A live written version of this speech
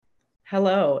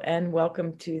Hello, and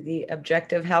welcome to the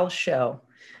Objective Health Show.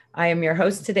 I am your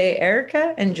host today,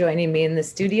 Erica, and joining me in the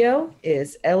studio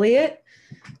is Elliot,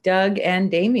 Doug,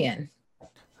 and Damien.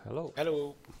 Hello.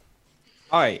 Hello.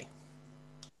 Hi.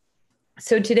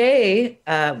 So today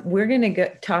we're going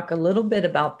to talk a little bit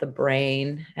about the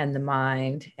brain and the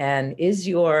mind, and is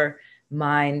your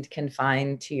mind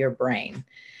confined to your brain?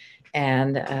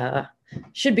 And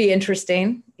should be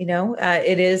interesting.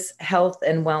 It is health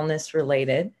and wellness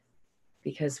related,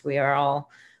 because we are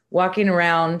all walking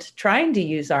around trying to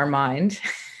use our mind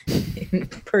in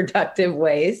productive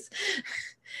ways.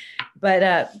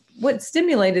 But what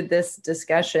stimulated this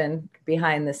discussion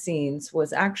behind the scenes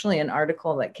was actually an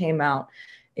article that came out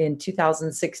in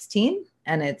 2016,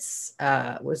 and it's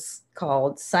was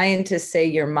called "Scientists Say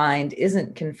Your Mind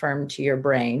Isn't Confirmed to Your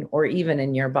Brain or Even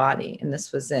in Your Body." And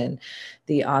this was in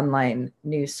the online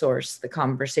news source, The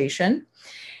Conversation.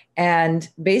 And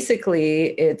basically,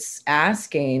 it's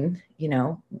asking,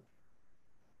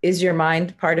 is your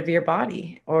mind part of your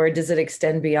body, or does it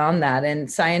extend beyond that? And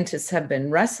scientists have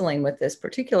been wrestling with this,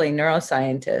 particularly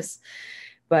neuroscientists.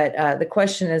 But the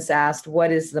question is asked, what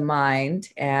is the mind?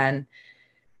 And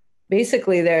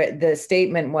basically, the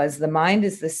statement was, the mind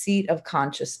is the seat of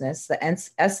consciousness, the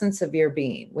essence of your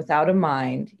being. Without a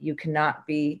mind, you cannot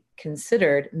be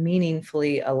considered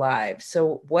meaningfully alive.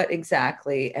 So what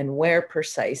exactly and where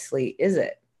precisely is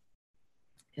it?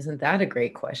 Isn't that a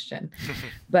great question?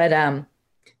 But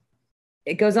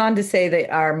it goes on to say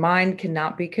that our mind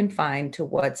cannot be confined to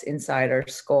what's inside our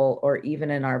skull or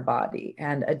even in our body.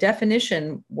 And a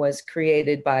definition was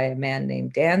created by a man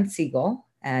named Dan Siegel,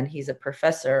 and he's a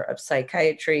professor of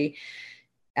psychiatry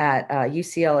at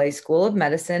UCLA School of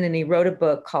Medicine, and he wrote a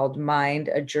book called Mind,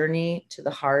 A Journey to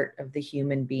the Heart of the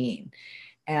Human Being.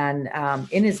 And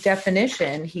in his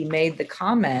definition, he made the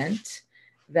comment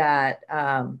that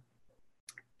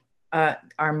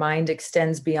our mind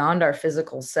extends beyond our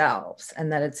physical selves,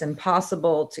 and that it's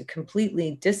impossible to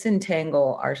completely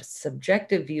disentangle our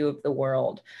subjective view of the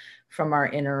world from our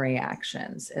inner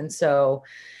reactions. And so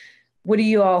what do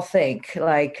you all think?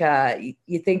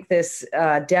 You think this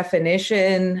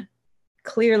definition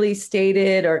clearly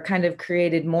stated or kind of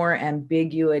created more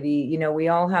ambiguity? We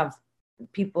all have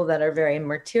people that are very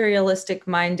materialistic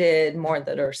minded, more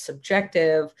that are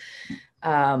subjective.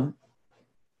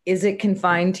 Is it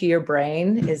confined to your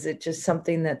brain? Is it just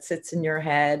something that sits in your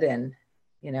head and,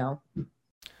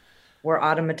 we're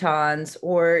automatons?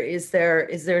 Or is there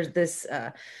this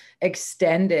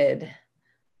extended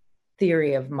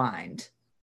theory of mind?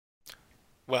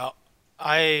 Well,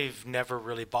 I've never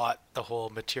really bought the whole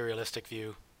materialistic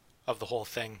view of the whole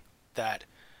thing, that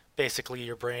basically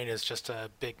your brain is just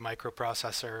a big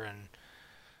microprocessor,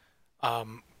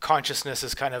 and consciousness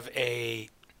is kind of a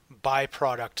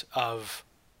byproduct of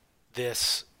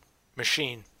this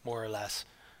machine, more or less.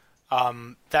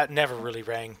 That never really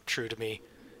rang true to me.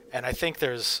 And I think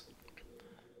there's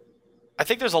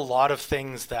a lot of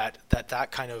things that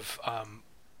kind of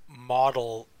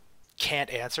model can't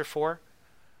answer for.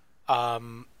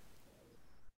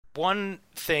 One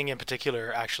thing in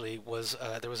particular actually was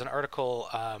there was an article.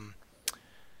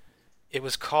 It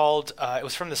was called. It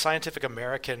was from the Scientific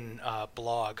American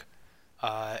blog,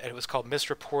 and it was called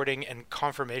 "Misreporting and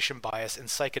Confirmation Bias in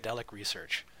Psychedelic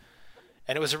Research."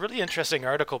 And it was a really interesting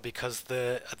article because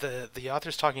the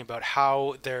author's talking about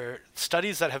how their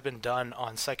studies that have been done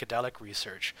on psychedelic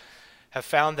research have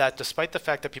found that despite the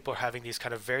fact that people are having these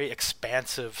kind of very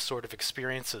expansive sort of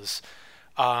experiences,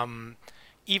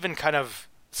 even kind of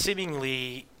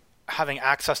seemingly having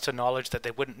access to knowledge that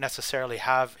they wouldn't necessarily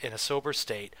have in a sober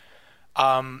state,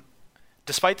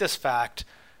 despite this fact,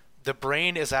 the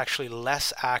brain is actually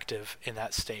less active in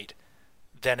that state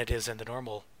than it is in the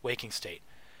normal waking state.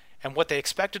 And what they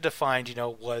expected to find,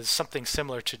 was something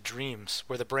similar to dreams,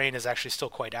 where the brain is actually still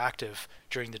quite active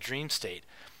during the dream state.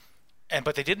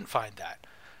 But they didn't find that.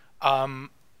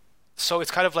 So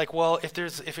it's kind of like, well,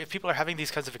 if people are having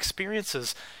these kinds of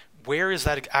experiences, where is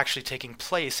that actually taking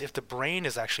place if the brain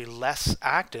is actually less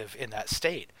active in that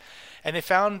state? And they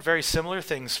found very similar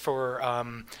things for,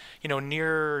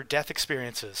 near-death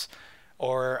experiences,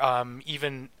 or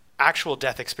even actual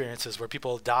death experiences where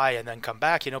people die and then come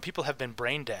back. People have been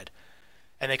brain dead,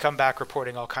 and they come back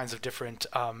reporting all kinds of different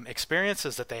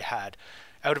experiences that they had,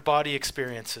 out-of-body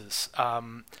experiences.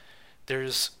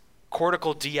 There's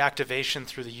cortical deactivation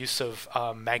through the use of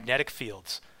magnetic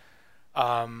fields.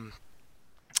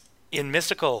 In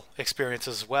mystical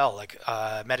experiences as well, like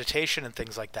meditation and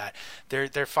things like that,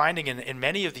 they're finding in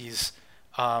many of these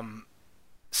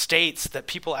states that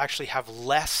people actually have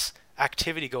less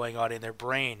activity going on in their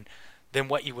brain than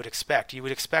what you would expect. You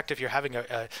would expect if you're having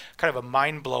a kind of a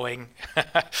mind-blowing,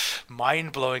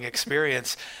 mind-blowing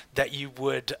experience that you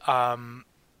would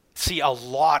see a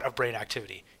lot of brain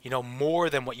activity, more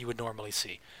than what you would normally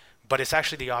see. But it's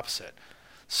actually the opposite.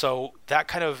 So that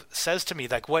kind of says to me,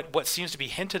 like what seems to be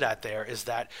hinted at there is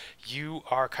that you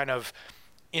are kind of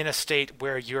in a state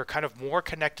where you're kind of more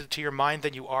connected to your mind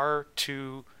than you are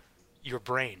to your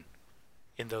brain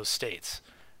in those states.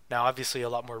 Now, obviously, a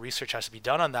lot more research has to be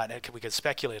done on that, and we could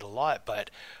speculate a lot, but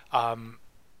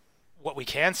what we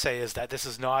can say is that this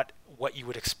is not what you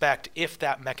would expect if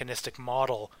that mechanistic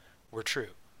model were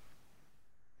true.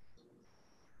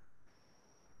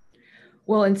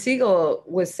 Well, and Siegel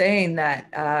was saying that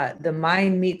the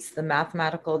mind meets the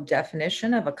mathematical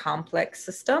definition of a complex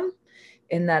system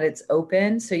in that it's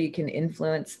open, so you can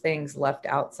influence things left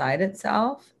outside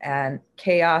itself, and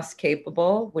chaos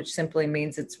capable, which simply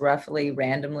means it's roughly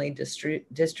randomly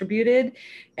distributed,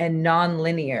 and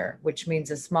nonlinear, which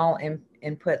means a small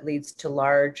input leads to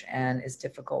large and is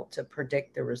difficult to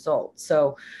predict the result.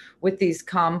 So with these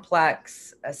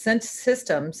complex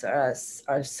systems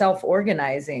are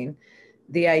self-organizing,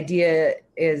 the idea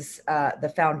is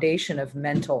the foundation of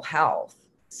mental health.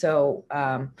 So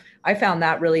I found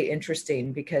that really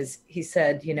interesting because he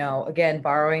said, again,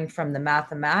 borrowing from the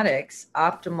mathematics,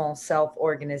 optimal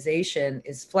self-organization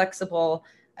is flexible,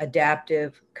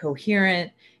 adaptive,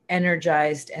 coherent,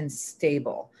 energized, and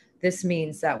stable. This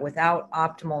means that without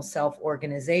optimal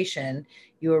self-organization,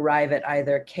 you arrive at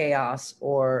either chaos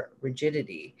or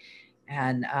rigidity.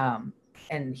 And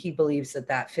he believes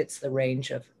that fits the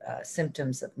range of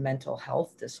symptoms of mental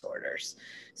health disorders.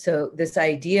 So this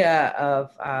idea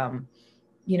of,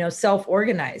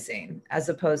 self-organizing as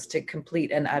opposed to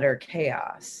complete and utter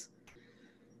chaos.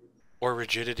 Or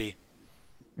rigidity.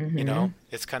 Mm-hmm.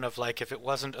 It's kind of like if it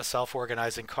wasn't a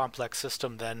self-organizing complex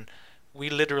system, then we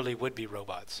literally would be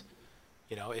robots.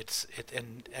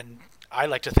 And I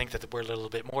like to think that we're a little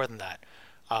bit more than that.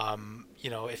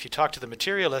 If you talk to the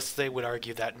materialists, they would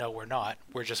argue that no, we're not.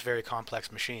 We're just very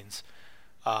complex machines.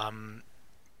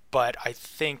 But I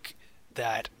think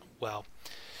that, well,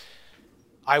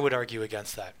 I would argue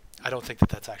against that. I don't think that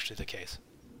that's actually the case.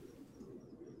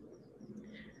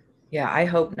 Yeah, I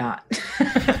hope not.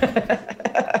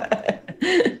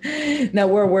 No,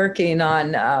 we're working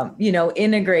on,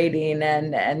 integrating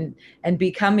and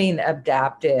becoming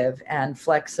adaptive and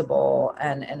flexible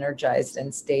and energized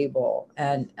and stable.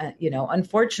 And,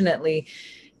 unfortunately,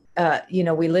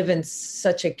 we live in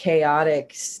such a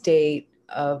chaotic state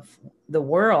of the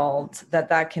world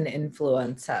that can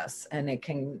influence us, and it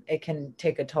can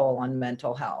take a toll on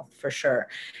mental health for sure.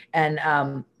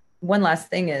 And, one last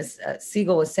thing is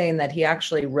Siegel was saying that he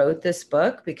actually wrote this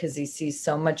book because he sees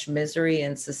so much misery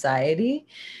in society,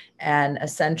 and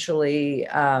essentially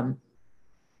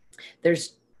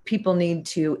there's people need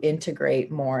to integrate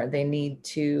more. They need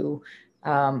to,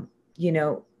 not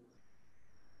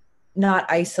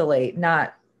isolate,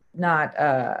 not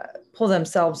pull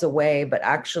themselves away, but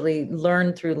actually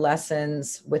learn through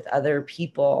lessons with other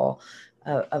people.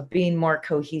 Of being more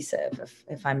cohesive,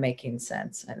 if I'm making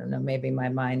sense. I don't know, maybe my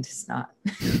mind is not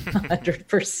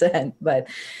 100%, but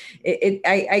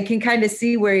I can kind of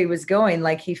see where he was going.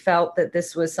 Like he felt that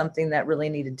this was something that really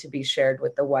needed to be shared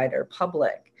with the wider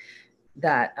public,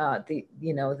 that the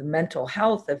mental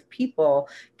health of people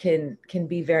can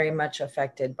be very much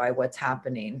affected by what's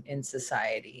happening in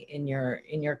society, in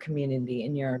your community,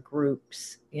 in your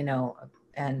groups,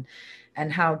 and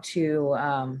how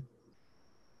to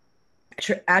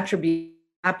attribute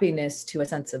happiness to a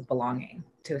sense of belonging,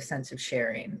 to a sense of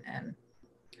sharing. And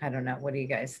I don't know, what do you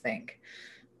guys think?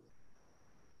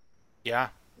 Yeah.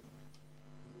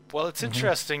 Well, it's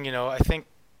interesting, I think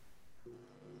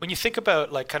when you think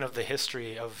about like kind of the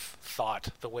history of thought,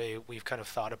 the way we've kind of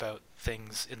thought about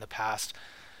things in the past,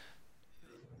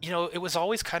 it was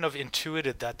always kind of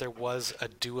intuited that there was a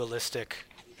dualistic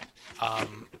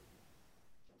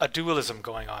a dualism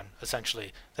going on,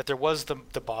 essentially, that there was the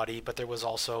body, but there was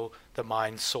also the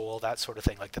mind, soul, that sort of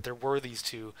thing, like that there were these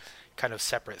two kind of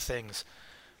separate things.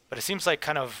 But it seems like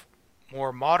kind of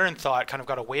more modern thought kind of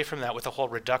got away from that with the whole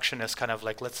reductionist kind of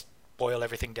like, let's boil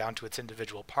everything down to its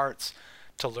individual parts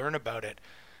to learn about it.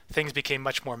 Things became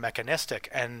much more mechanistic,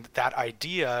 and that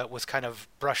idea was kind of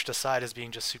brushed aside as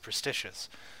being just superstitious,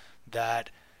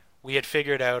 that we had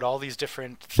figured out all these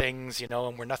different things,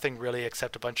 and we're nothing really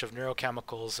except a bunch of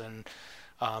neurochemicals and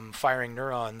firing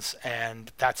neurons,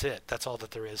 and that's it. That's all that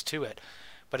there is to it.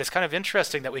 But it's kind of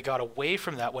interesting that we got away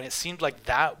from that when it seemed like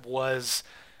that was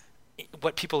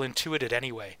what people intuited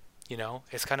anyway.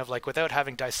 It's kind of like, without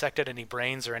having dissected any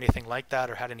brains or anything like that,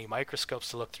 or had any microscopes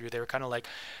to look through, they were kind of like,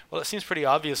 well, it seems pretty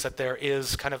obvious that there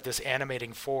is kind of this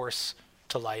animating force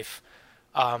to life,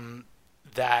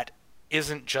 that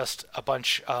isn't just a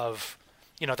bunch of,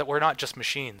 that we're not just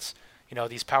machines,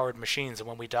 these powered machines. And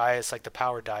when we die, it's like the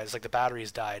power dies, like the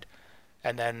batteries died,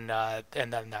 and then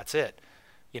that's it.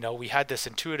 We had this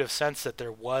intuitive sense that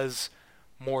there was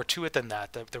more to it than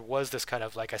that there was this kind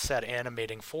of, like I said,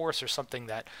 animating force, or something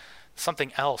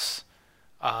else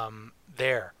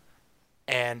there,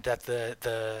 and that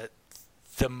the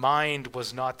mind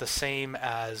was not the same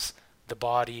as the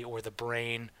body or the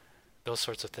brain, those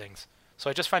sorts of things. So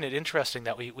I just find it interesting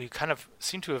that we kind of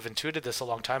seem to have intuited this a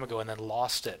long time ago and then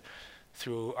lost it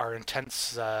through our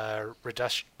intense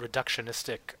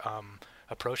reductionistic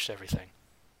approach to everything.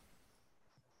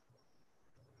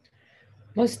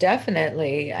 Most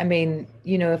definitely. I mean,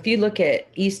 if you look at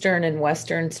Eastern and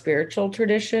Western spiritual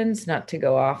traditions, not to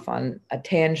go off on a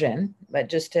tangent, but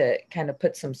just to kind of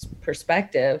put some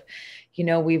perspective,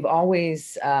 we've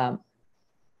always, our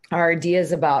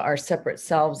ideas about our separate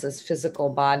selves as physical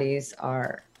bodies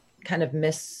are kind of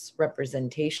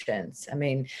misrepresentations. I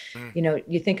mean,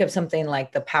 you think of something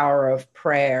like the power of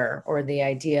prayer, or the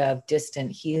idea of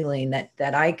distant healing, that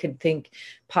I could think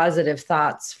positive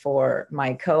thoughts for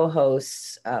my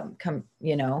co-hosts, and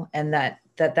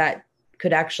that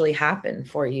could actually happen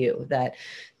for you,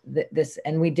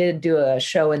 and we did do a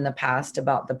show in the past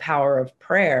about the power of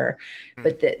prayer,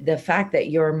 but the fact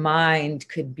that your mind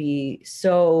could be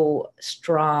so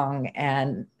strong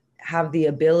and have the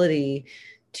ability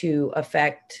to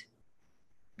affect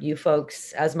you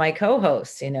folks as my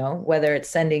co-hosts, whether it's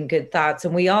sending good thoughts.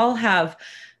 And we all have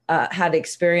had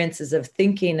experiences of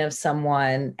thinking of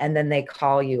someone, and then they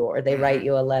call you, or they write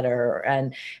you a letter.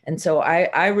 And so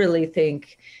I really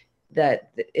think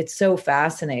that it's so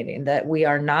fascinating that we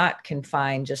are not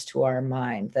confined just to our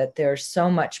mind, that there's so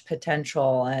much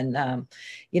potential. And,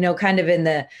 kind of in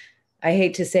the, I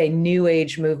hate to say new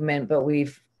age movement, but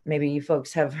maybe you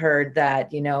folks have heard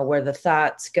that, where the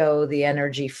thoughts go, the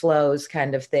energy flows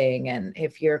kind of thing. And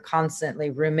if you're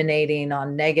constantly ruminating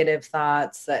on negative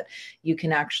thoughts, that you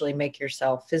can actually make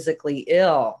yourself physically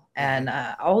ill. And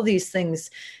all these things,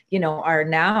 are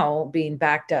now being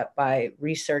backed up by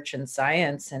research and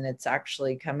science. And it's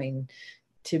actually coming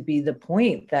to be the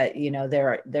point that,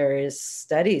 there is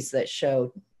studies that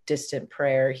show distant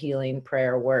prayer, healing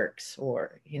prayer works,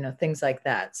 or, things like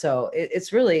that. So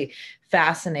it's really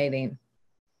fascinating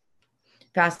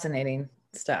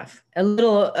stuff. A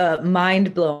little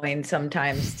mind blowing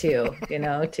sometimes too,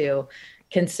 to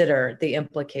consider the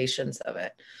implications of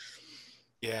it.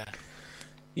 Yeah.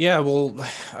 Yeah. Well,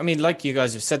 I mean, like you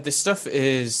guys have said, this stuff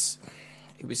it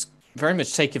was very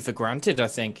much taken for granted, I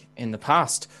think, in the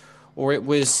past, or it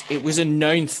was a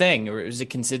known thing, or it was a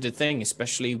considered thing,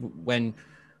 especially when,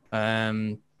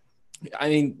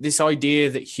 this idea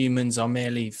that humans are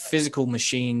merely physical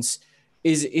machines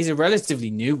is a relatively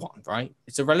new one, right?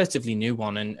 It's a relatively new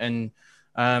one. And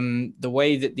the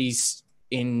way that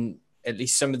in at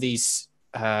least some of these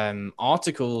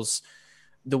articles,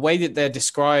 the way that they're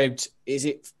described is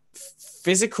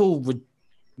reductive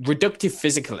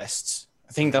physicalists.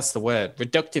 I think that's the word,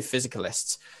 reductive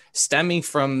physicalists, stemming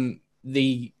from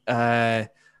the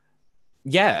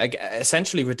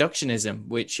essentially reductionism,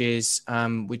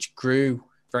 which grew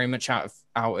very much out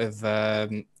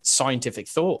of scientific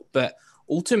thought. But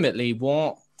ultimately,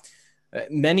 what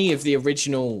many of the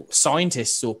original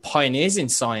scientists or pioneers in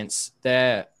science,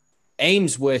 their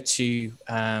aims were to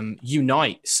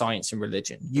unite science and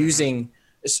religion. Using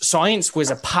science was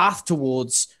a path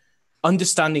towards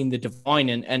understanding the divine,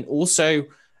 and also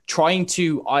trying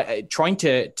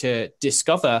to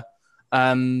discover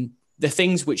the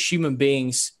things which human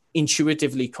beings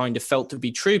intuitively kind of felt to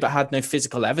be true, but had no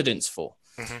physical evidence for.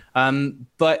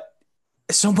 But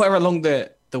somewhere along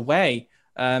the way,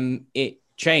 it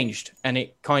changed, and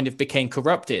it kind of became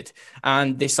corrupted.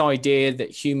 And this idea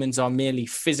that humans are merely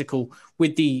physical,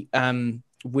 with the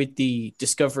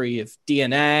discovery of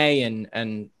DNA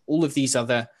and all of these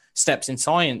other steps in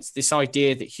science, this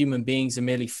idea that human beings are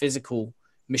merely physical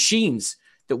machines,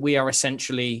 that we are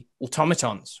essentially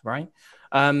automatons, right?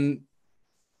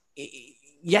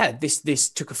 This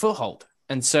took a foothold.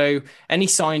 And so any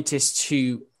scientists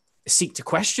who seek to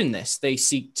question this, they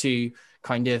seek to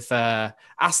kind of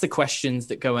ask the questions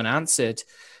that go unanswered.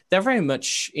 They're very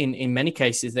much, in many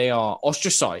cases, they are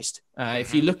ostracized.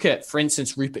 If you look at, for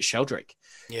instance, Rupert Sheldrake,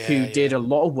 who did a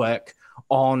lot of work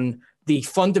on the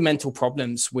fundamental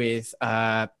problems with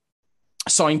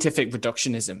scientific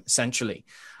reductionism, essentially,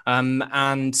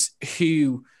 and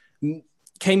who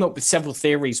came up with several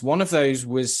theories. One of those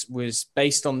was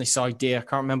based on this idea. I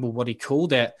can't remember what he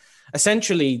called it.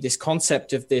 Essentially, this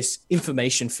concept of this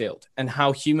information field and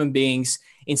how human beings,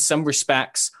 in some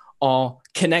respects, are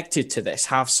connected to this,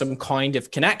 have some kind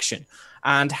of connection,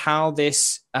 and how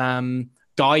this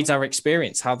guides our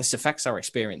experience, how this affects our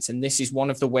experience. And this is one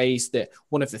of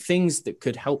the things that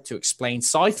could help to explain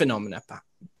psi phenomena,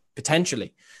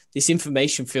 potentially, this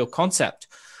information field concept.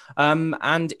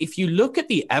 And if you look at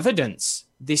the evidence,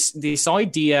 this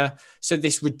idea, so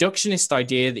this reductionist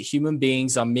idea that human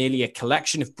beings are merely a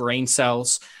collection of brain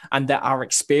cells and that our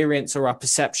experience or our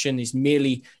perception is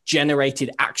merely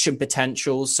generated action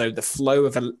potentials, so the flow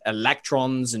of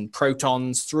electrons and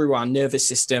protons through our nervous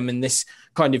system, and this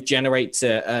kind of generates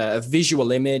a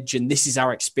visual image, and this is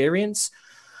our experience.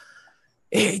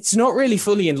 It's not really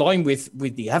fully in line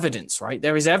with the evidence, right?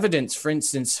 There is evidence, for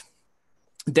instance,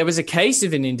 there was a case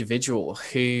of an individual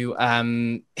who,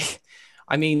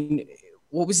 I mean,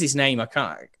 what was his name? I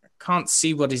can't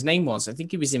see what his name was. I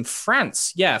think he was in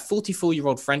France. Yeah,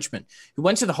 44-year-old Frenchman who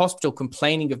went to the hospital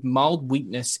complaining of mild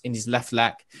weakness in his left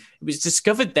leg. It was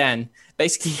discovered then,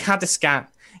 basically he had a scan.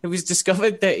 It was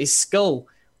discovered that his skull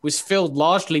was filled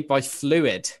largely by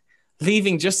fluid,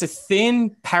 leaving just a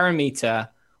thin perimeter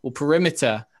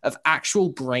of actual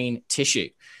brain tissue.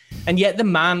 And yet the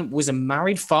man was a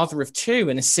married father of two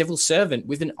and a civil servant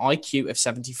with an IQ of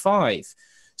 75,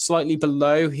 slightly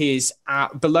below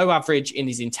average in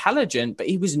his intelligence, but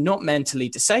he was not mentally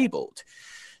disabled.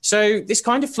 So this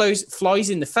kind of flies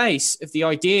in the face of the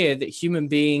idea that human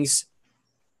beings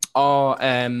are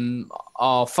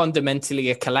fundamentally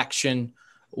a collection,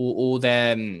 or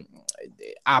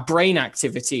our brain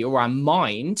activity or our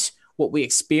mind, what we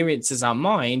experience as our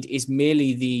mind, is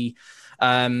merely the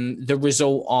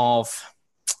result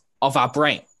of our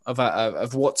brain, of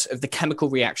the chemical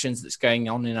reactions that's going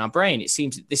on in our brain. It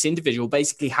seems that this individual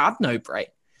basically had no brain.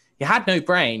 He had no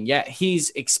brain, yet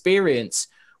his experience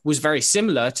was very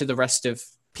similar to the rest of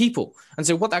people. And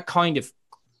so what that kind of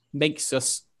makes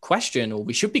us question, or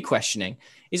we should be questioning,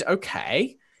 is,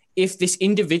 okay, if this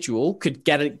individual could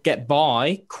get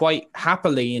by quite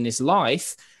happily in his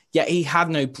life, yet he had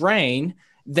no brain,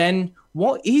 then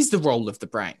what is the role of the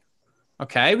brain?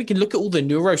 Okay, we can look at all the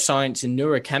neuroscience and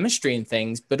neurochemistry and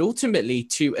things, but ultimately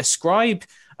to ascribe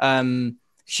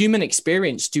human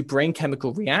experience to brain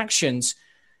chemical reactions,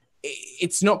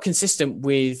 it's not consistent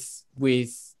with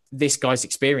this guy's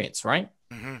experience, right?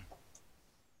 Mm-hmm.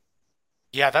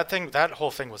 Yeah, that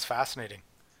whole thing was fascinating.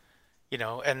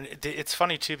 And it's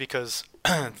funny too, because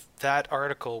that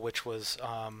article, which was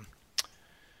on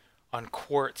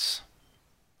Quartz,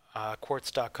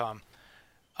 quartz.com,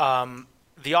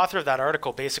 the author of that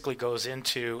article basically goes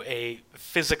into a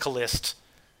physicalist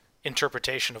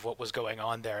interpretation of what was going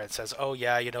on there. It says, oh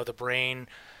yeah, the brain,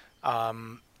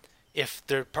 if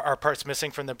there are parts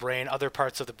missing from the brain, other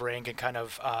parts of the brain can kind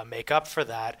of make up for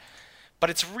that. But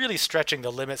it's really stretching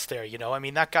the limits there, I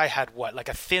mean, that guy had like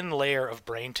a thin layer of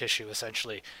brain tissue,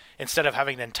 essentially, instead of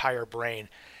having an entire brain.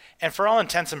 And for all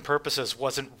intents and purposes,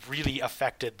 wasn't really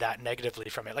affected that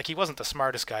negatively from it. Like, he wasn't the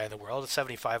smartest guy in the world. A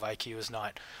 75 IQ is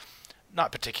not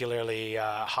particularly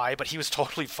high, but he was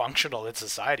totally functional in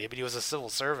society. I mean, he was a civil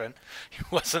servant. He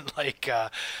wasn't like,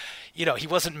 he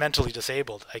wasn't mentally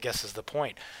disabled, I guess is the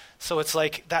point. So it's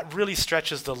like, that really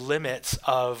stretches the limits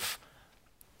of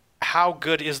how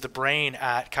good is the brain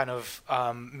at kind of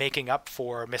making up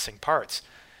for missing parts.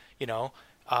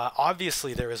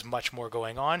 Obviously there is much more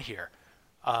going on here.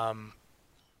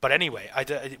 But anyway,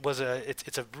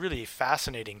 it's a really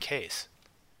fascinating case.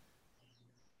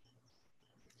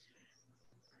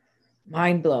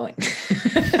 Mind-blowing.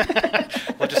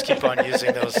 We'll just keep on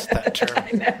using that term.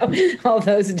 I know, all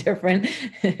those different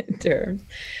terms.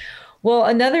 Well,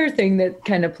 another thing that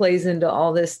kind of plays into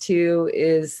all this too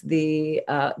is the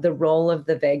role of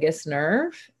the vagus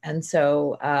nerve. And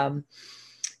so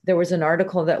there was an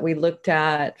article that we looked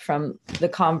at from The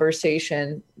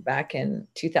Conversation back in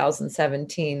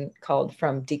 2017 called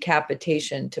From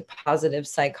Decapitation to Positive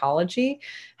Psychology,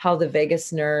 how the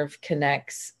vagus nerve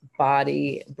connects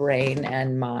body, brain,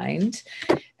 and mind.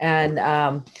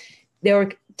 And they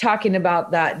were talking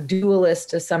about that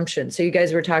dualist assumption. So you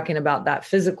guys were talking about that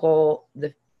physical,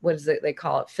 what is it they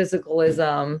call it,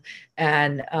 physicalism,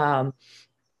 and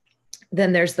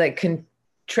then there's the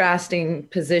contrasting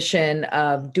position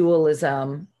of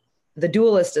dualism, the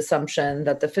dualist assumption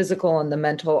that the physical and the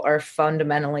mental are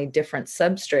fundamentally different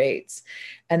substrates,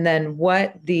 and then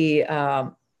what the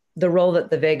the role that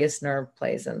the vagus nerve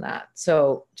plays in that.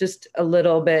 So just a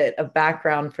little bit of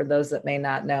background for those that may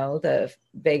not know, the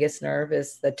vagus nerve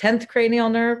is the 10th cranial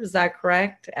nerve. Is that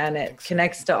correct? And it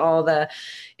connects to all the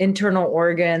internal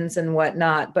organs and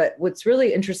whatnot. But what's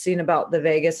really interesting about the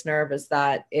vagus nerve is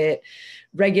that it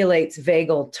regulates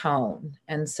vagal tone.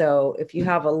 And so if you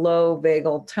have a low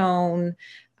vagal tone,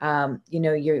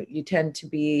 you tend to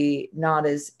be not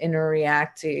as inner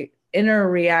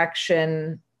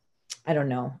reaction. I don't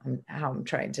know how I'm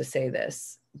trying to say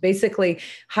this. Basically,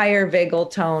 higher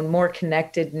vagal tone, more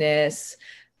connectedness,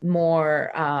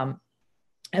 more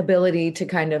ability to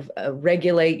kind of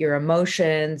regulate your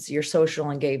emotions, your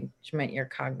social engagement, your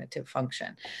cognitive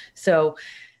function. So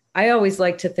I always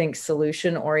like to think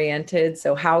solution oriented.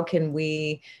 So how can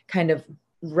we kind of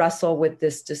wrestle with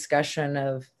this discussion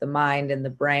of the mind and the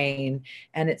brain?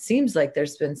 And it seems like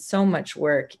there's been so much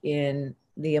work in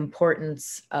the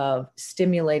importance of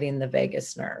stimulating the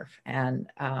vagus nerve.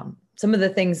 And some of the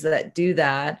things that do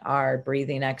that are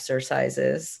breathing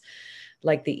exercises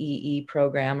like the EE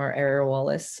program or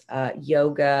Aerowalis,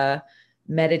 yoga,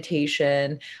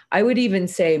 meditation. I would even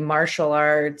say martial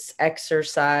arts,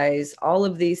 exercise, all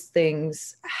of these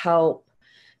things help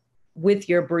with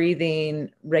your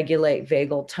breathing, regulate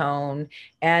vagal tone,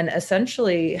 and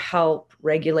essentially help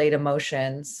regulate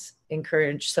emotions,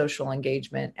 encourage social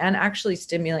engagement, and actually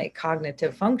stimulate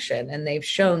cognitive function. And they've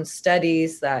shown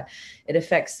studies that it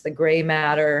affects the gray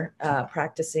matter.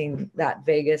 Practicing that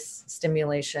vagus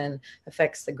stimulation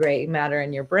affects the gray matter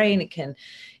in your brain. It can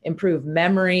improve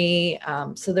memory.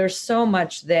 So there's so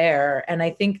much there. And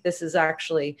I think this is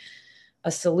actually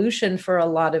a solution for a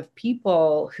lot of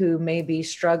people who may be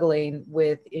struggling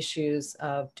with issues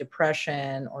of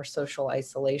depression or social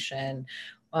isolation,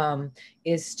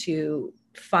 is to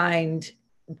find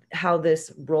how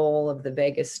this role of the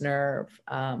vagus nerve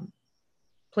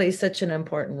plays such an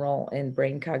important role in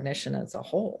brain cognition as a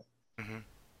whole. Mm-hmm.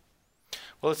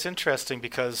 Well, it's interesting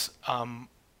because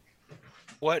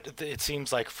what it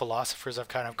seems like philosophers are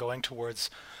kind of going towards,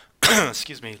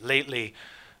 excuse me, lately,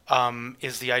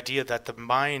 is the idea that the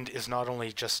mind is not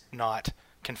only just not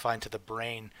confined to the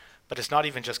brain, but it's not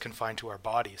even just confined to our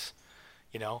bodies.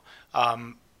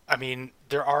 I mean,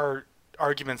 there are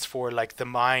arguments for like the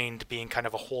mind being kind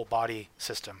of a whole body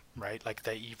system, right? Like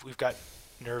that we've got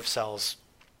nerve cells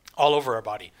all over our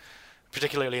body,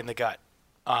 particularly in the gut.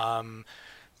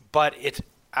 But it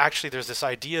actually, there's this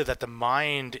idea that the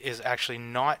mind is actually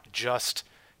not just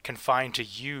confined to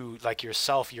you, like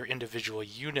yourself, your individual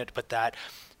unit, but that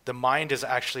the mind is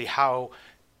actually how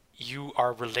you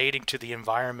are relating to the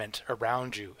environment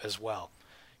around you as well.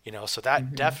 So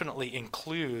that definitely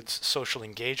includes social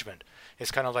engagement. It's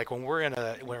kind of like when we're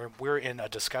in a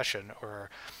discussion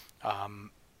or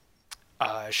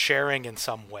sharing in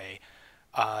some way,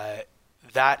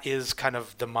 that is kind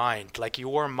of the mind. Like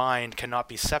your mind cannot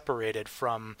be separated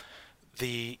from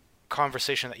the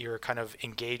conversation that you're kind of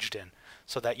engaged in,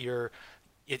 so that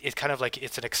it's kind of like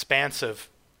it's an expansive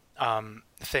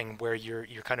thing where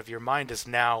your mind is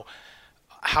now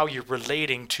how you're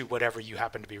relating to whatever you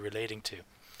happen to be relating to.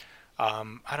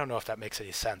 I don't know if that makes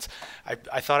any sense.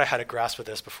 I thought I had a grasp of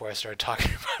this before I started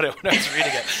talking about it when I was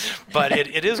reading it, but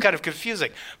it is kind of confusing.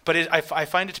 But I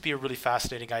find it to be a really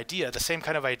fascinating idea. The same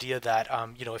kind of idea that,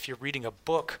 if you're reading a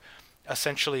book,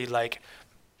 essentially like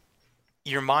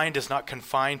your mind is not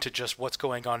confined to just what's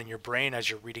going on in your brain as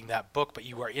you're reading that book, but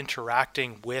you are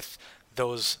interacting with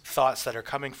those thoughts that are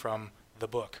coming from the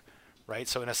book, right?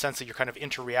 So in a sense that you're kind of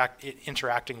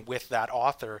interacting with that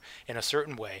author in a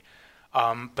certain way.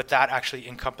 But that actually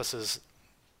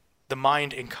the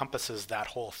mind encompasses that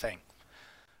whole thing.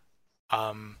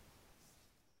 Yeah.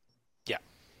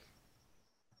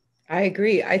 I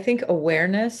agree. I think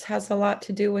awareness has a lot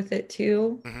to do with it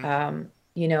too.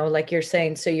 Mm-hmm. Like you're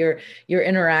saying, so you're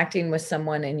interacting with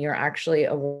someone and you're actually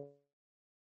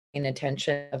paying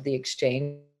attention of the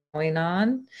exchange going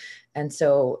on. And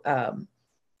so,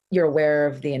 you're aware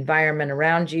of the environment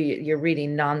around you, you're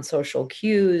reading non-social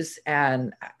cues.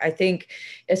 And I think,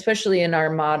 especially in our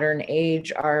modern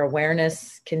age, our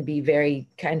awareness can be very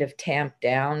kind of tamped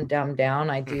down, dumbed down.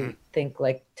 I do think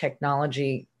like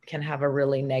technology can have a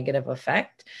really negative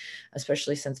effect,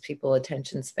 especially since people's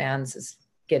attention spans is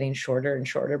getting shorter and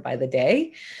shorter by the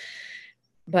day.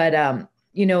 But,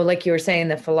 like you were saying,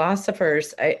 the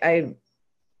philosophers, I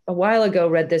a while ago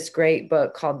read this great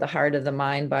book called The Heart of the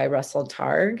Mind by Russell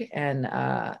Targ. And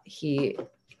he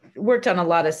worked on a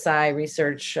lot of psi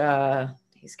research.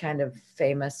 He's kind of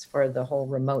famous for the whole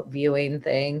remote viewing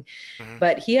thing.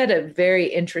 But he had a very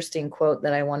interesting quote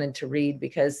that I wanted to read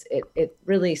because it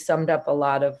really summed up a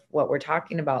lot of what we're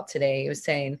talking about today. He was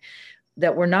saying,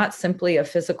 that we're not simply a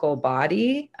physical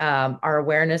body. Our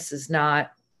awareness is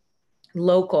not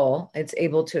local. It's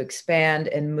able to expand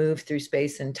and move through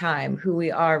space and time. Who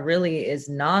we are really is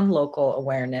non-local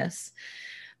awareness,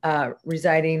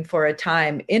 residing for a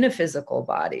time in a physical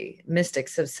body.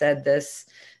 Mystics have said this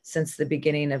since the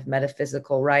beginning of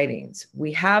metaphysical writings.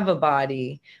 We have a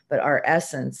body, but our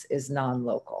essence is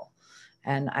non-local.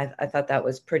 And I thought that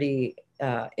was pretty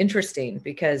interesting,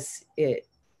 because it,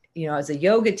 as a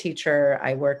yoga teacher,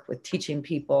 I work with teaching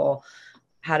people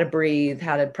how to breathe,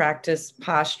 how to practice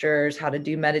postures, how to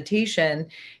do meditation.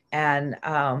 And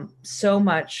so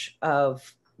much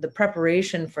of the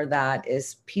preparation for that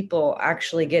is people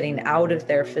actually getting out of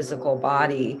their physical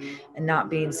body and not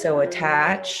being so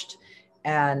attached,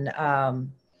 and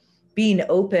being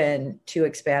open to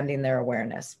expanding their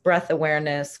awareness, breath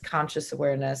awareness, conscious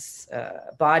awareness,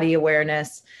 body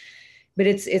awareness. But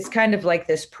it's kind of like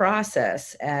this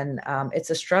process, and it's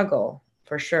a struggle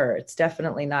for sure. It's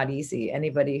definitely not easy.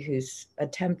 Anybody who's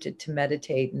attempted to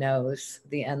meditate knows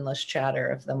the endless chatter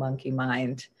of the monkey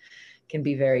mind can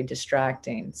be very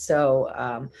distracting.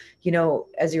 So,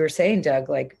 as you were saying, Doug,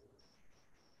 like,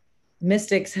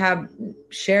 mystics have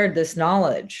shared this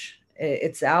knowledge.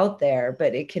 It's out there,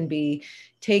 but it can be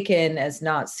taken as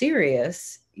not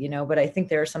serious, but I think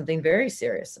there's something very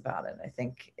serious about it. I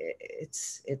think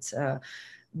it's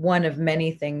one of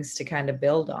many things to kind of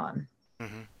build on.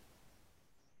 Mm-hmm.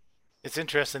 It's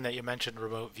interesting that you mentioned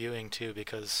remote viewing too,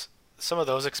 because some of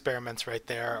those experiments right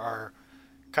there are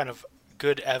kind of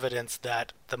good evidence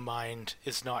that the mind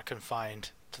is not confined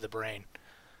to the brain.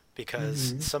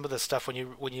 Because some of the stuff, when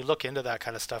you look into that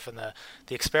kind of stuff, and the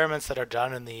experiments that are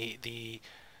done, and the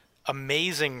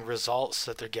amazing results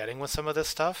that they're getting with some of this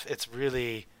stuff, it's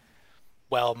really,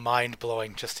 well,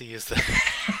 mind-blowing, just to use the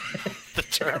the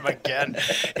term again.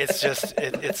 It's just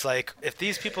it's like, if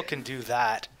these people can do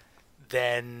that,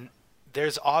 then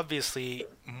there's obviously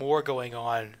more going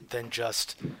on than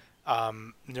just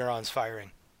neurons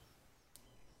firing.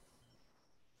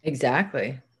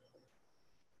 Exactly.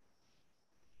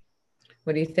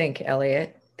 What do you think,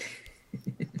 Elliot?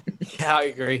 Yeah, I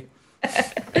agree.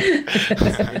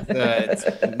 It's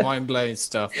mind-blowing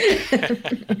stuff.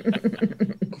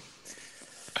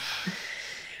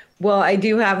 Well, I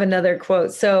do have another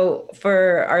quote. So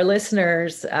for our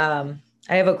listeners, I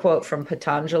have a quote from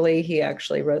Patanjali. He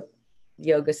actually wrote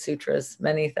Yoga Sutras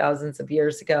many thousands of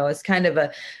years ago. It's kind of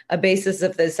a basis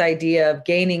of this idea of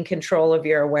gaining control of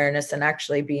your awareness and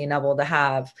actually being able to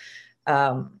have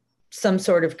some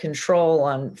sort of control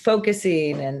on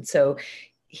focusing. And so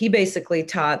he basically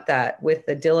taught that with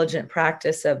the diligent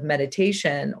practice of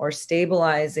meditation, or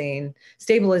stabilization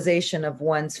of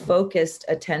one's focused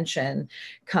attention,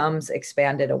 comes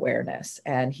expanded awareness.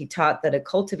 And he taught that a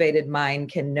cultivated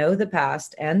mind can know the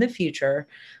past and the future,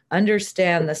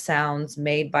 understand the sounds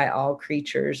made by all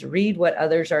creatures, read what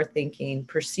others are thinking,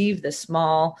 perceive the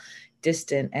small,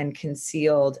 distant, and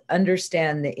concealed,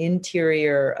 understand the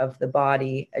interior of the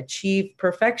body, achieve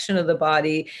perfection of the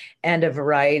body, and a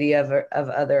variety of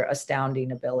other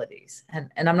astounding abilities.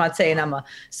 And I'm not saying I'm a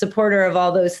supporter of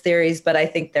all those theories, but I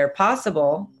think they're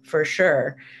possible for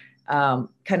sure. Kind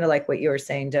of like what you were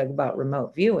saying, Doug, about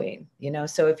remote viewing,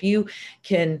 so if you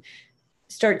can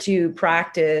start to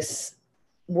practice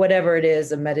whatever it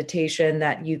is, a meditation,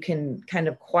 that you can kind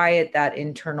of quiet that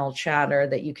internal chatter,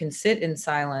 that you can sit in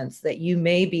silence, that you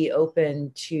may be open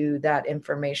to that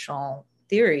informational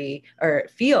theory or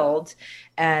field,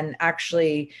 and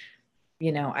actually,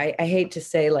 I hate to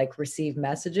say like receive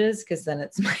messages, because then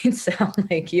it might sound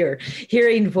like you're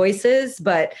hearing voices,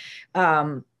 but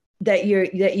that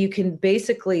you can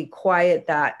basically quiet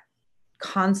that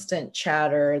constant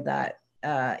chatter, that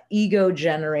ego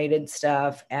generated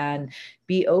stuff, and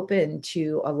be open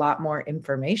to a lot more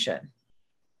information,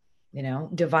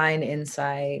 divine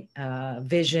insight,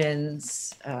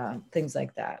 visions, things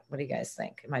like that. What do you guys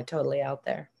think? Am I totally out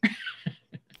there?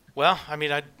 Well, I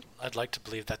mean, I'd like to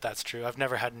believe that that's true. I've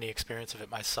never had any experience of it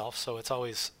myself, so it's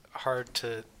always hard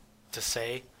to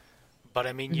say. But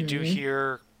I mean, you do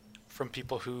hear from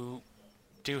people who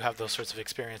do have those sorts of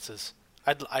experiences.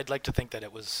 I'd like to think that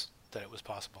it was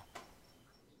possible.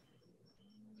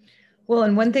 Well,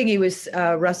 and one thing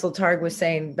Russell Targ was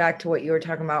saying, back to what you were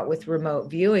talking about with remote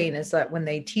viewing, is that when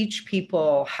they teach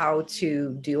people how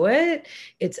to do it,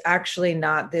 it's actually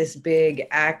not this big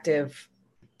active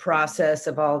process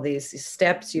of all these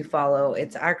steps you follow.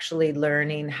 It's actually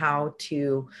learning how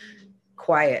to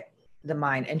quiet the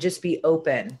mind and just be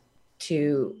open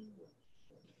to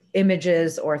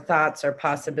images or thoughts or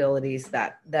possibilities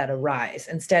that arise,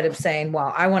 instead of saying,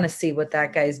 well, I want to see what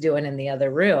that guy's doing in the other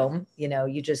room.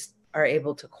 You just are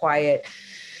able to quiet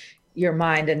your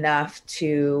mind enough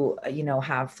to,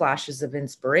 have flashes of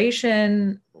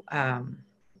inspiration,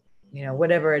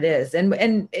 whatever it is. And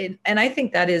I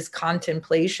think that is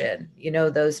contemplation,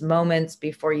 those moments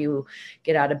before you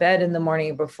get out of bed in the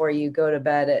morning, before you go to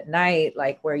bed at night,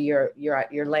 like where you're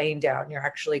laying down, you're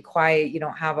actually quiet. You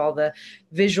don't have all the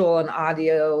visual and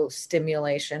audio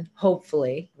stimulation,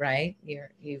 hopefully, right?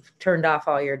 You've turned off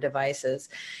all your devices,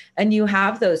 and you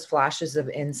have those flashes of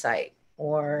insight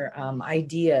or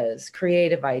ideas,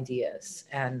 creative ideas.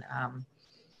 And,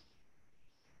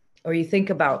 or you think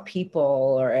about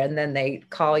people, and then they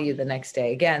call you the next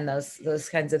day. Again, those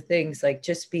kinds of things, like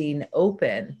just being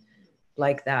open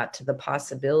like that to the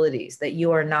possibilities, that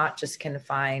you are not just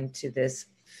confined to this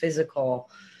physical,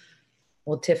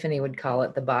 well, Tiffany would call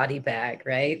it the body bag,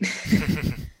 right?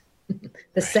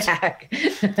 The sack.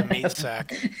 The meat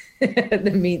sack.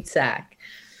 The meat sack.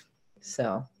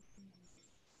 So,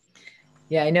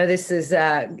 yeah, I know this is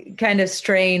kind of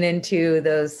straying into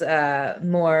those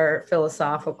more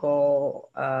philosophical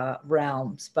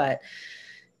realms, but,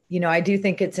 I do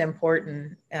think it's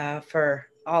important for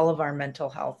all of our mental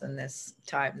health in this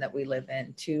time that we live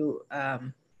in to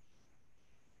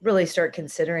really start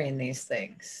considering these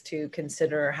things, to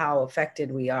consider how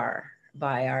affected we are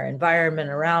by our environment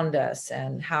around us,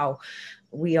 and how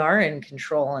we are in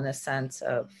control, in a sense,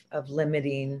 of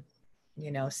limiting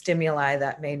stimuli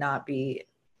that may not be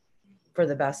for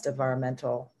the best of our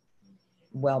mental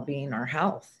well-being or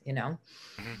health,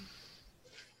 Mm-hmm.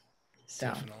 So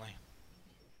definitely.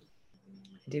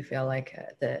 I do feel like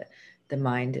the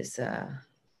mind is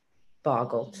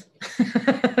boggled.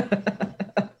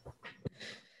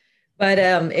 But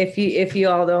if you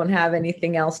all don't have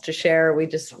anything else to share, we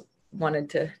just wanted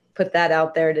to put that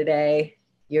out there today.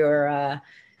 You're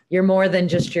more than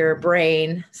just your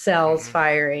brain cells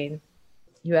firing.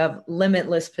 You have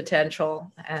limitless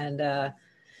potential, and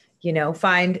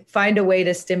find a way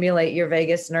to stimulate your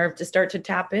vagus nerve to start to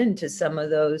tap into some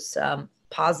of those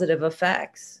positive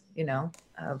effects,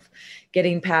 of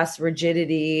getting past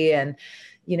rigidity, and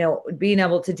being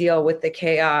able to deal with the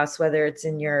chaos, whether it's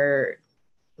in your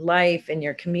life, in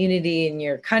your community, in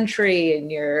your country, in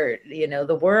your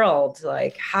the world.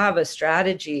 Like, have a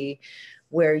strategy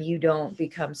where you don't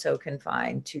become so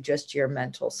confined to just your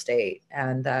mental state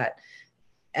and that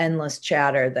endless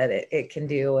chatter that it can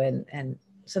do, and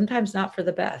sometimes not for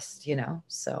the best,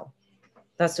 so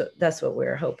that's what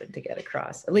we're hoping to get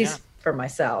across, at least for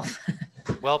myself.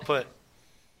 Well put.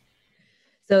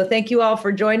 So thank you all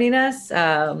for joining us.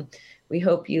 We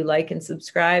hope you like and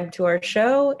subscribe to our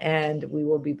show, and we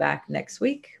will be back next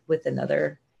week with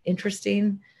another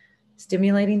interesting,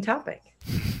 stimulating topic.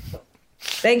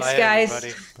 Thanks, Bye, guys.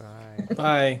 everybody.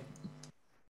 Bye.